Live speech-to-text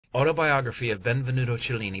Autobiography of Benvenuto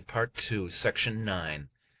Cellini, Part 2, Section 9,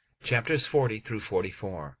 Chapters 40 through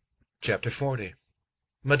 44. Chapter 40.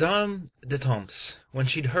 Madame d'Etampes, when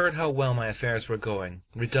she'd heard how well my affairs were going,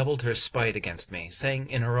 redoubled her spite against me, saying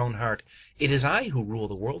in her own heart, "It is I who rule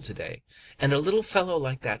the world today, and a little fellow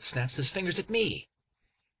like that snaps his fingers at me."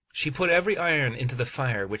 She put every iron into the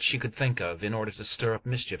fire which she could think of, in order to stir up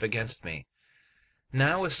mischief against me.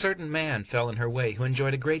 Now a certain man fell in her way who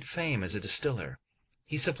enjoyed a great fame as a distiller.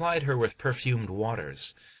 He supplied her with perfumed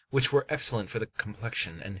waters, which were excellent for the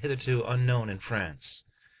complexion, and hitherto unknown in France.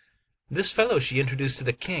 This fellow she introduced to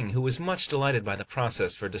the king, who was much delighted by the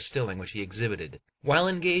process for distilling which he exhibited. While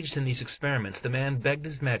engaged in these experiments, the man begged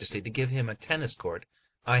his majesty to give him a tennis court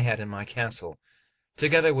I had in my castle,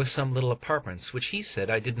 together with some little apartments which he said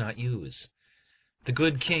I did not use. The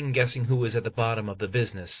good king, guessing who was at the bottom of the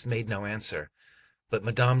business, made no answer, but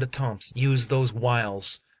Madame d'Etampes used those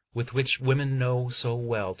wiles with which women know so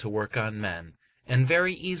well to work on men, and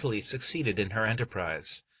very easily succeeded in her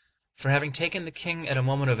enterprise. For having taken the king at a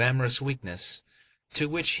moment of amorous weakness, to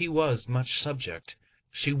which he was much subject,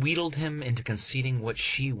 she wheedled him into conceding what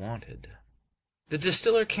she wanted. The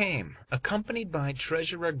distiller came, accompanied by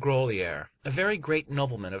Treasurer Grolier, a very great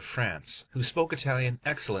nobleman of France, who spoke Italian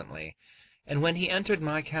excellently, and when he entered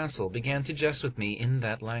my castle began to jest with me in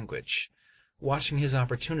that language. Watching his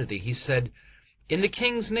opportunity, he said, "In the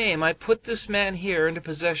king's name I put this man here into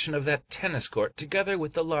possession of that tennis court, together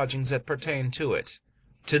with the lodgings that pertain to it."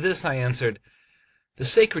 To this I answered, "The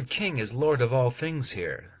sacred king is lord of all things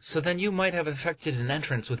here, so then you might have effected an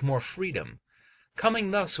entrance with more freedom.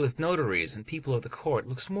 Coming thus with notaries and people of the court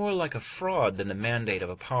looks more like a fraud than the mandate of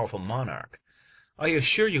a powerful monarch. I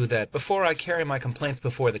assure you that, before I carry my complaints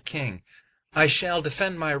before the king, I shall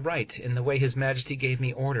defend my right in the way his majesty gave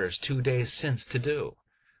me orders 2 days since to do.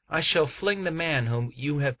 I shall fling the man whom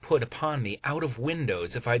you have put upon me out of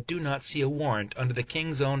windows if I do not see a warrant under the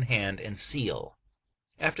king's own hand and seal."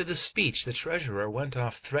 After this speech the treasurer went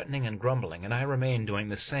off threatening and grumbling, and I remained doing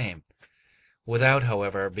the same, without,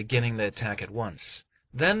 however, beginning the attack at once.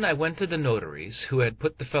 Then I went to the notaries, who had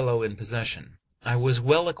put the fellow in possession. I was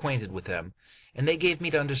well acquainted with them, and they gave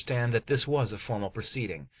me to understand that this was a formal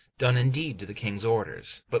proceeding, done indeed to the king's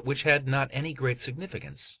orders, but which had not any great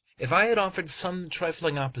significance. If I had offered some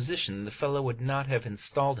trifling opposition, the fellow would not have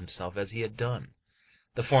installed himself as he had done.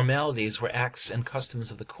 The formalities were acts and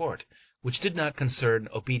customs of the court, which did not concern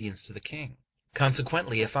obedience to the king.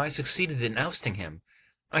 Consequently, if I succeeded in ousting him,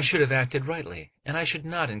 I should have acted rightly, and I should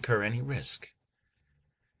not incur any risk.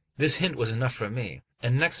 This hint was enough for me,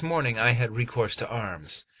 and next morning I had recourse to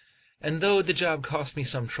arms, and though the job cost me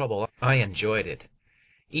some trouble, I enjoyed it.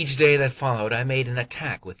 Each day that followed I made an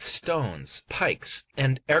attack with stones, pikes,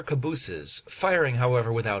 and arquebuses, firing,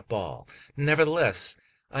 however, without ball. Nevertheless,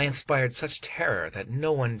 I inspired such terror that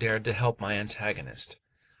no one dared to help my antagonist.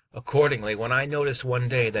 Accordingly, when I noticed one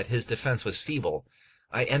day that his defense was feeble,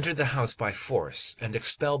 I entered the house by force, and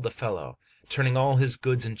expelled the fellow, turning all his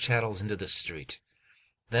goods and chattels into the street.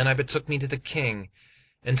 Then I betook me to the king,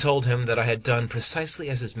 and told him that I had done precisely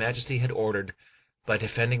as his majesty had ordered, by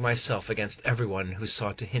defending myself against everyone who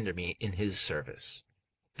sought to hinder me in his service.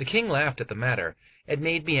 The king laughed at the matter, and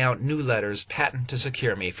made me out new letters patent to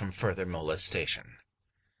secure me from further molestation.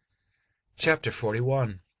 Chapter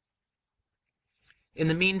 41. In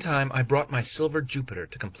the meantime I brought my silver Jupiter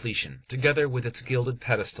to completion, together with its gilded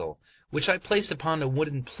pedestal, which I placed upon a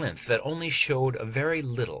wooden plinth that only showed a very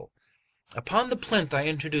little. Upon the plinth I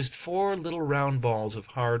introduced 4 little round balls of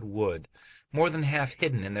hard wood, more than half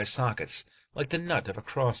hidden in their sockets, like the nut of a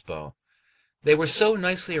crossbow. They were so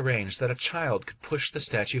nicely arranged that a child could push the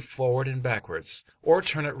statue forward and backwards, or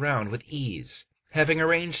turn it round with ease. Having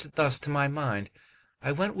arranged it thus to my mind,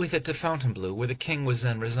 I went with it to Fontainebleau, where the king was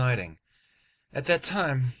then residing. At that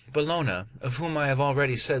time Bologna, of whom I have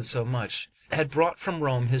already said so much, had brought from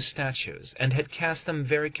Rome his statues, and had cast them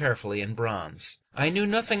very carefully in bronze. I knew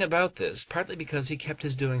nothing about this, partly because he kept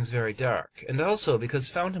his doings very dark, and also because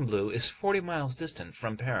Fontainebleau is 40 miles distant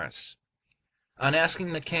from Paris. On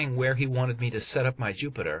asking the king where he wanted me to set up my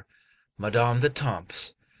Jupiter, Madame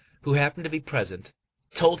d'Etampes, who happened to be present,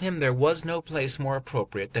 told him there was no place more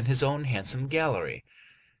appropriate than his own handsome gallery.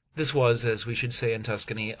 This was, as we should say in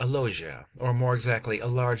Tuscany, a loggia, or more exactly a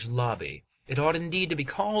large lobby. It ought indeed to be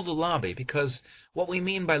called a lobby, because what we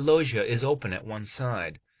mean by loggia is open at one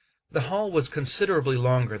side. The hall was considerably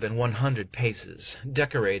longer than 100 paces,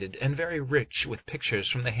 decorated and very rich with pictures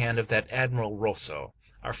from the hand of that Admiral Rosso,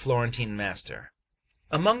 our Florentine master.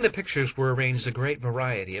 Among the pictures were arranged a great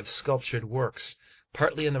variety of sculptured works,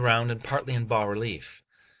 partly in the round and partly in bas-relief.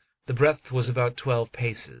 The breadth was about 12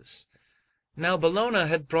 paces. Now Bologna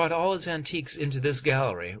had brought all his antiques into this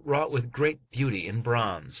gallery, wrought with great beauty in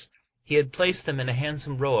bronze. He had placed them in a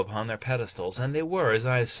handsome row upon their pedestals, and they were, as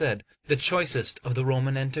I have said, the choicest of the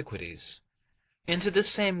Roman antiquities. Into this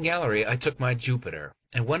same gallery I took my Jupiter,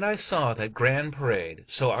 and when I saw that grand parade,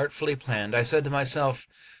 so artfully planned, I said to myself,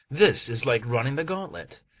 "This is like running the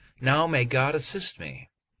gauntlet. Now may God assist me."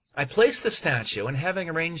 I placed the statue, and having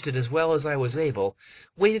arranged it as well as I was able,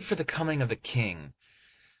 waited for the coming of the king.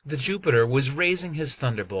 The Jupiter was raising his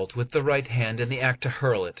thunderbolt with the right hand in the act to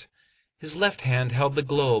hurl it. His left hand held the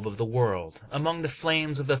globe of the world. Among the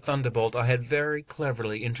flames of the thunderbolt I had very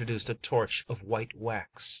cleverly introduced a torch of white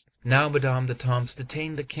wax. Now Madame d'Etampes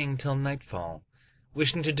detained the king till nightfall,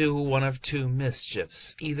 wishing to do one of two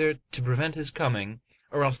mischiefs, either to prevent his coming,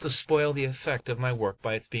 or else to spoil the effect of my work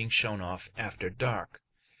by its being shown off after dark.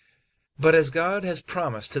 But as God has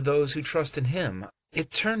promised to those who trust in him,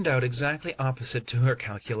 it turned out exactly opposite to her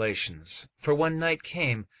calculations, for when night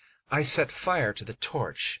came I set fire to the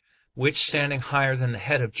torch, which, standing higher than the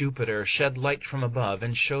head of Jupiter, shed light from above,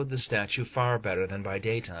 and showed the statue far better than by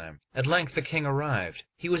daytime. At length the king arrived.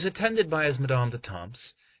 He was attended by his Madame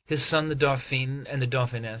d'Etampes, his son the Dauphin and the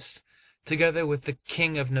Dauphiness, together with the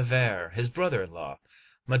King of Navarre, his brother-in-law,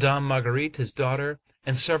 Madame Marguerite, his daughter,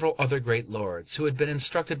 and several other great lords, who had been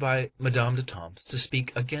instructed by Madame d'Etampes to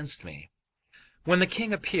speak against me. When the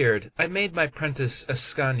king appeared, I made my apprentice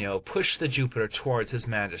Ascanio push the Jupiter towards his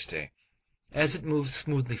majesty. As it moved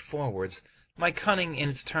smoothly forwards, my cunning in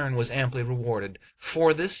its turn was amply rewarded,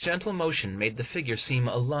 for this gentle motion made the figure seem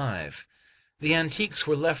alive. The antiques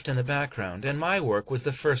were left in the background, and my work was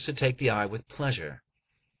the first to take the eye with pleasure.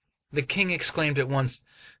 The king exclaimed at once,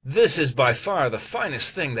 "This is by far the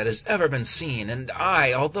finest thing that has ever been seen, and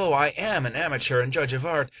I, although I am an amateur and judge of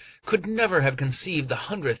art, could never have conceived the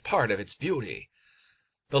 100th part of its beauty."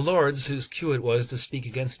 The lords, whose cue it was to speak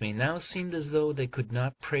against me, now seemed as though they could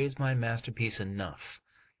not praise my masterpiece enough.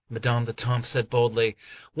 Madame d'Etampes said boldly,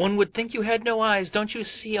 "One would think you had no eyes. Don't you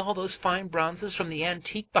see all those fine bronzes from the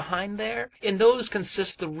antique behind there? In those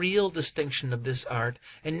consists the real distinction of this art,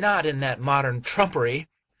 and not in that modern trumpery."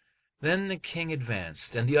 Then the king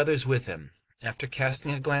advanced, and the others with him. After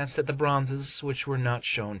casting a glance at the bronzes, which were not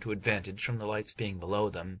shown to advantage from the lights being below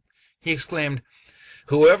them, he exclaimed,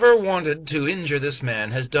 "Whoever wanted to injure this man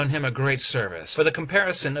has done him a great service, for the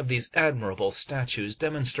comparison of these admirable statues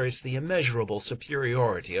demonstrates the immeasurable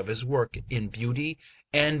superiority of his work in beauty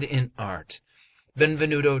and in art.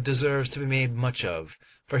 Benvenuto deserves to be made much of,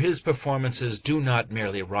 for his performances do not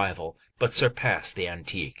merely rival, but surpass the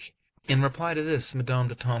antique." In reply to this, Madame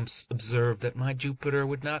d'Etampes observed that my Jupiter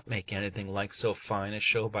would not make anything like so fine a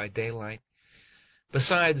show by daylight.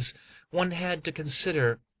 Besides, one had to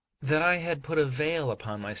consider that I had put a veil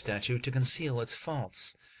upon my statue to conceal its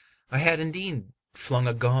faults. I had indeed flung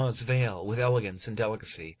a gauze veil, with elegance and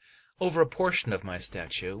delicacy, over a portion of my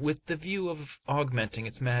statue, with the view of augmenting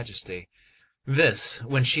its majesty. This,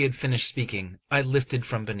 when she had finished speaking, I lifted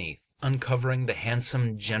from beneath, uncovering the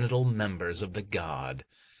handsome genital members of the god,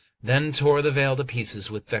 then tore the veil to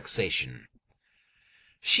pieces with vexation.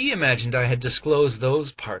 She imagined I had disclosed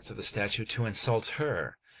those parts of the statue to insult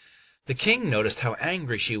her. The king noticed how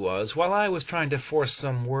angry she was, while I was trying to force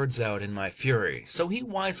some words out in my fury, so he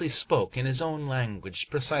wisely spoke in his own language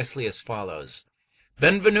precisely as follows: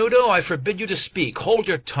 "Benvenuto, I forbid you to speak. Hold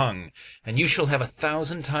your tongue, and you shall have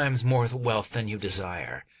 1,000 times more wealth than you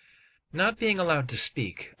desire." Not being allowed to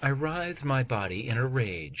speak, I writhed my body in a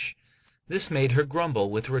rage. This made her grumble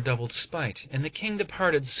with redoubled spite, and the king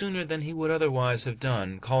departed sooner than he would otherwise have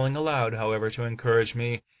done, calling aloud, however, to encourage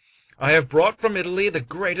me, "I have brought from Italy the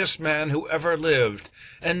greatest man who ever lived,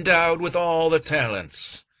 endowed with all the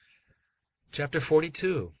talents." Chapter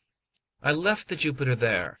 42. I left the Jupiter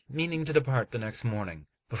there, meaning to depart the next morning.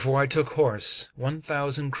 Before I took horse,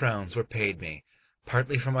 1,000 crowns were paid me,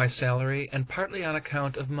 partly for my salary, and partly on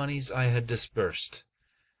account of moneys I had disbursed.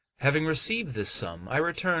 Having received this sum, I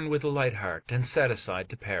returned with a light heart and satisfied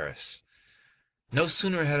to Paris. No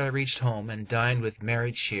sooner had I reached home and dined with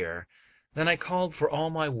merry cheer than I called for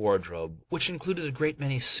all my wardrobe, which included a great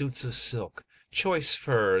many suits of silk, choice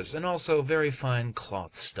furs, and also very fine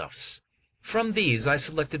cloth stuffs. From these I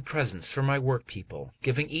selected presents for my work-people,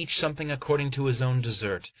 giving each something according to his own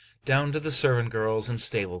desert, down to the servant-girls and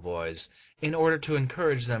stable-boys, in order to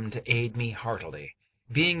encourage them to aid me heartily.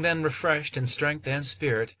 Being then refreshed in strength and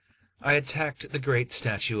spirit, I attacked the great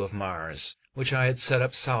statue of Mars, which I had set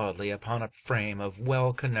up solidly upon a frame of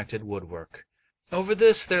well-connected woodwork. Over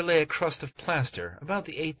this there lay a crust of plaster, about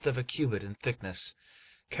the 1/8 of a cubit in thickness,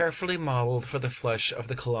 carefully modelled for the flesh of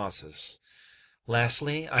the Colossus.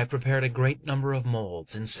 Lastly, I prepared a great number of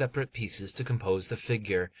moulds in separate pieces to compose the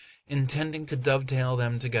figure, intending to dovetail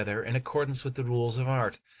them together in accordance with the rules of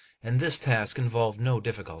art, and this task involved no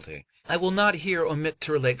difficulty. I will not here omit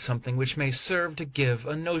to relate something which may serve to give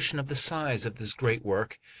a notion of the size of this great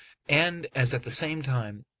work, and as at the same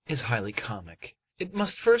time is highly comic. It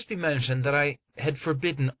must first be mentioned that I had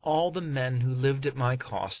forbidden all the men who lived at my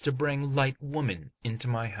cost to bring light women into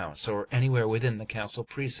my house or anywhere within the castle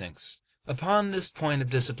precincts. Upon this point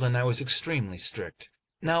of discipline I was extremely strict.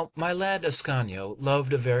 Now my lad Ascanio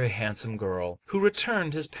loved a very handsome girl, who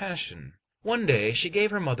returned his passion. One day she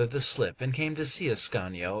gave her mother the slip and came to see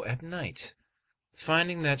Ascanio at night.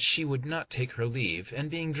 Finding that she would not take her leave,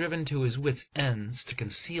 and being driven to his wits' ends to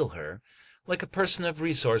conceal her, like a person of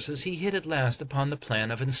resources he hit at last upon the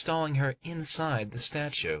plan of installing her inside the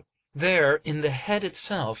statue. There, in the head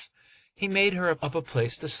itself, he made her up a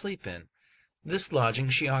place to sleep in. This lodging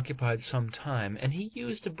she occupied some time, and he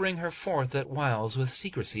used to bring her forth at whiles with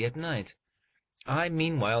secrecy at night. I,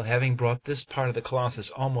 meanwhile, having brought this part of the Colossus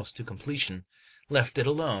almost to completion, left it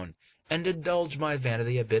alone, and indulged my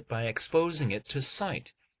vanity a bit by exposing it to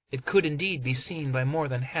sight. It could indeed be seen by more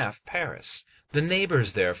than half Paris. The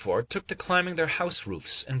neighbors, therefore, took to climbing their house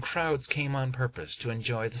roofs, and crowds came on purpose to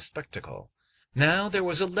enjoy the spectacle. Now there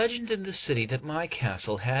was a legend in the city that my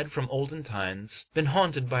castle had from olden times been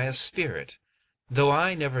haunted by a spirit, though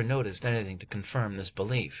I never noticed anything to confirm this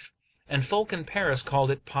belief, and folk in Paris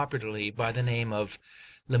called it popularly by the name of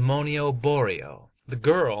Limonio Boreal. The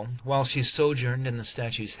girl, while she sojourned in the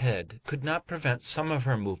statue's head, could not prevent some of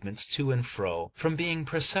her movements to and fro from being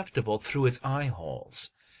perceptible through its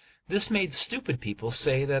eye-holes. This made stupid people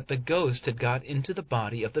say that the ghost had got into the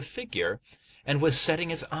body of the figure, and was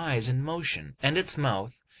setting its eyes in motion, and its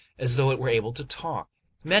mouth, as though it were able to talk.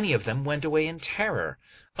 Many of them went away in terror.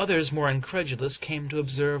 Others, more incredulous, came to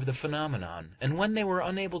observe the phenomenon, and when they were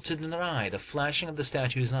unable to deny the flashing of the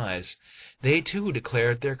statue's eyes, they too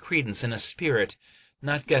declared their credence in a spirit,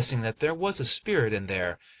 not guessing that there was a spirit in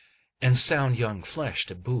there, and sound young flesh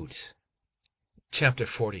to boot. Chapter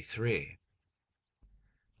 43.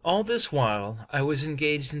 All this while I was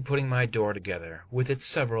engaged in putting my door together, with its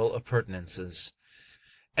several appurtenances.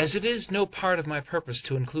 As it is no part of my purpose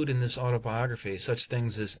to include in this autobiography such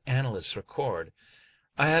things as annalists record,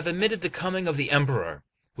 I have omitted the coming of the Emperor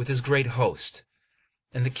with his great host,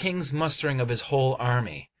 and the King's mustering of his whole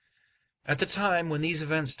army. At the time when these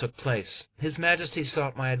events took place, His Majesty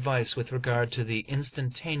sought my advice with regard to the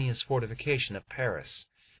instantaneous fortification of Paris.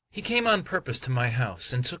 He came on purpose to my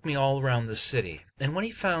house, and took me all round the city, and when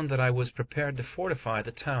he found that I was prepared to fortify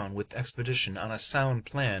the town with expedition on a sound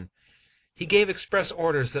plan, he gave express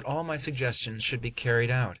orders that all my suggestions should be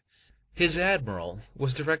carried out. His admiral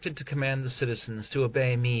was directed to command the citizens to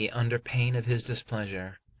obey me under pain of his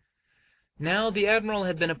displeasure. Now the admiral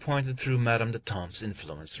had been appointed through Madame d'Etampes'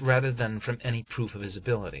 influence, rather than from any proof of his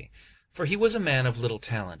ability, for he was a man of little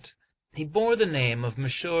talent. He bore the name of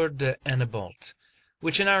Monsieur de Annebault,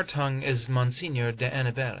 which in our tongue is Monseigneur de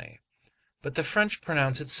Annibale, but the French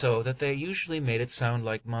pronounce it so that they usually made it sound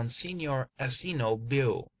like Monseigneur Assino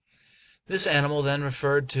Bieu. This animal then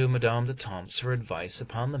referred to Madame d'Etampes for advice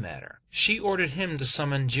upon the matter. She ordered him to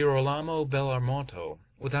summon Girolamo Bellarmento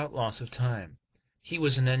without loss of time. He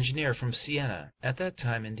was an engineer from Siena, at that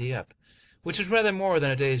time in Dieppe, which is rather more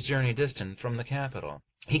than a day's journey distant from the capital.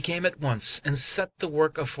 He came at once, and set the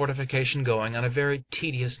work of fortification going on a very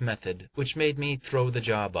tedious method, which made me throw the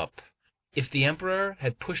job up. If the Emperor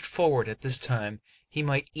had pushed forward at this time, he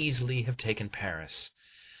might easily have taken Paris.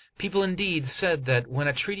 People indeed said that when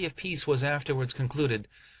a treaty of peace was afterwards concluded,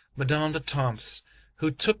 Madame d'Etampes,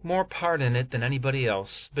 who took more part in it than anybody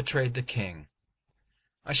else, betrayed the king.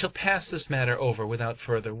 I shall pass this matter over without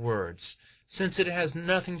further words, since it has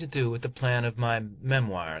nothing to do with the plan of my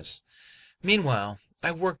memoirs. Meanwhile,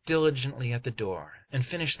 I worked diligently at the door, and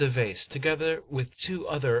finished the vase, together with two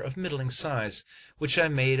other of middling size, which I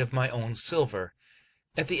made of my own silver.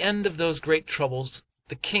 At the end of those great troubles,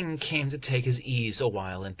 the king came to take his ease a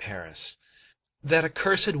while in Paris. That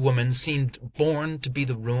accursed woman seemed born to be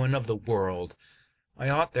the ruin of the world. I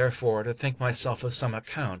ought, therefore, to think myself of some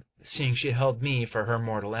account, seeing she held me for her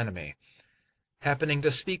mortal enemy. Happening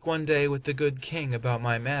to speak one day with the good king about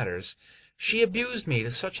my matters, she abused me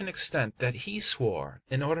to such an extent that he swore,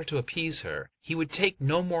 in order to appease her, he would take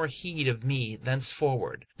no more heed of me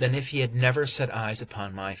thenceforward than if he had never set eyes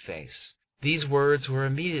upon my face. These words were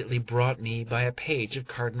immediately brought me by a page of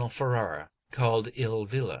Cardinal Ferrara, called Il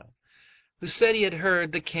Villa, who said he had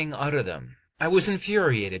heard the king utter them. I was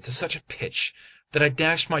infuriated to such a pitch that I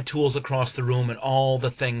dashed my tools across the room and all the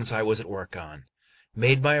things I was at work on,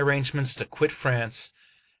 made my arrangements to quit France,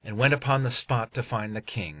 and went upon the spot to find the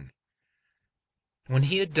king. When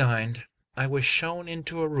he had dined, I was shown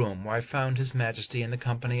into a room where I found his Majesty in the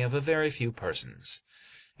company of a very few persons.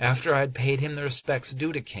 After I had paid him the respects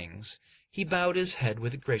due to kings, he bowed his head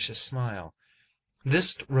with a gracious smile.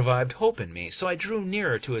 This revived hope in me, so I drew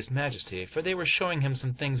nearer to his Majesty, for they were showing him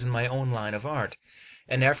some things in my own line of art,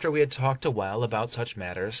 and after we had talked a while about such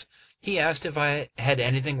matters, he asked if I had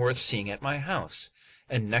anything worth seeing at my house,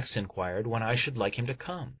 and next inquired when I should like him to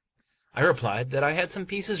come. I replied that I had some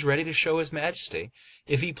pieces ready to show his Majesty,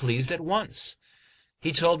 if he pleased at once.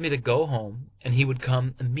 He told me to go home, and he would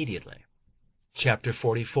come immediately. Chapter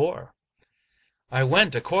 44. I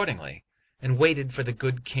went accordingly, and waited for the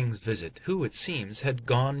good king's visit, who, it seems, had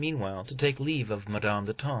gone meanwhile to take leave of Madame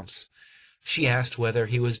d'Etampes. She asked whether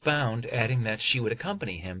he was bound, adding that she would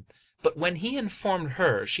accompany him, but when he informed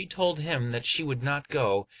her, she told him that she would not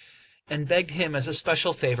go, and begged him as a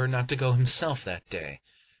special favour not to go himself that day.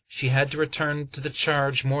 She had to return to the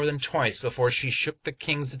charge more than twice before she shook the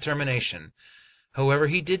king's determination. However,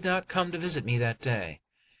 he did not come to visit me that day.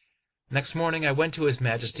 Next morning I went to his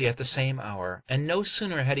Majesty at the same hour, and no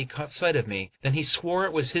sooner had he caught sight of me than he swore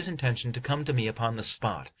it was his intention to come to me upon the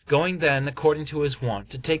spot. Going then, according to his wont,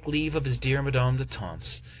 to take leave of his dear Madame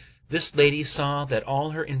d'Etampes, this lady saw that all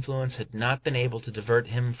her influence had not been able to divert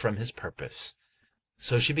him from his purpose.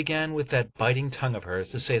 So she began with that biting tongue of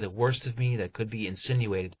hers to say the worst of me that could be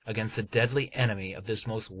insinuated against the deadly enemy of this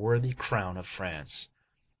most worthy crown of France.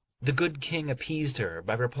 The good king appeased her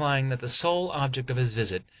by replying that the sole object of his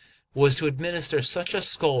visit was to administer such a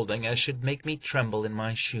scolding as should make me tremble in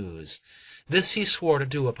my shoes. This he swore to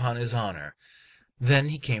do upon his honour. Then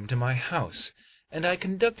he came to my house, and I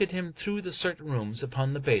conducted him through the certain rooms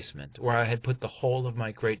upon the basement, where I had put the whole of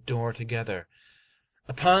my great door together.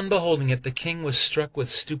 Upon beholding it, the king was struck with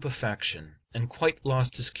stupefaction, and quite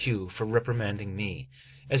lost his cue for reprimanding me,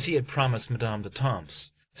 as he had promised Madame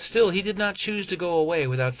d'Etampes. Still he did not choose to go away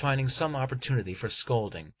without finding some opportunity for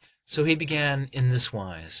scolding, so he began in this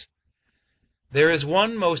wise. "There is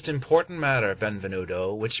one most important matter,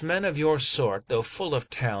 Benvenuto, which men of your sort, though full of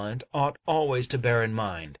talent, ought always to bear in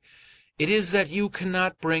mind. It is that you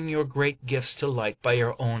cannot bring your great gifts to light by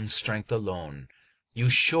your own strength alone. You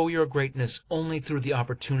show your greatness only through the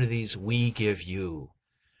opportunities we give you.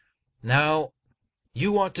 Now,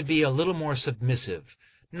 you ought to be a little more submissive,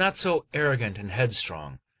 not so arrogant and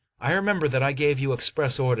headstrong. I remember that I gave you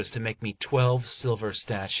express orders to make me 12 silver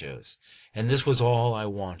statues, and this was all I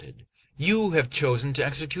wanted. You have chosen to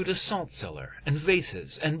execute a salt cellar, and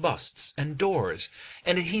vases, and busts, and doors,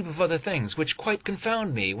 and a heap of other things, which quite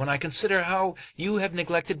confound me when I consider how you have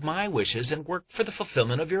neglected my wishes and worked for the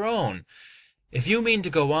fulfilment of your own. If you mean to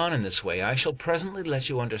go on in this way, I shall presently let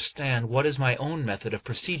you understand what is my own method of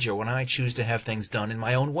procedure when I choose to have things done in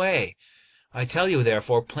my own way. I tell you,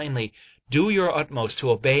 therefore, plainly, do your utmost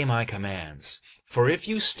to obey my commands, for if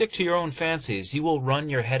you stick to your own fancies, you will run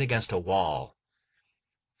your head against a wall."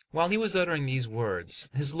 While he was uttering these words,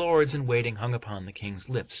 his lords in waiting hung upon the king's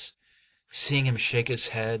lips. Seeing him shake his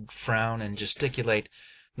head, frown, and gesticulate,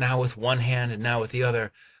 now with one hand and now with the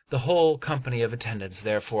other, the whole company of attendants,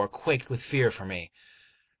 therefore, quaked with fear for me.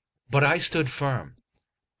 But I stood firm,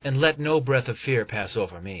 and let no breath of fear pass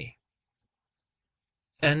over me.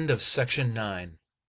 End of Section 9.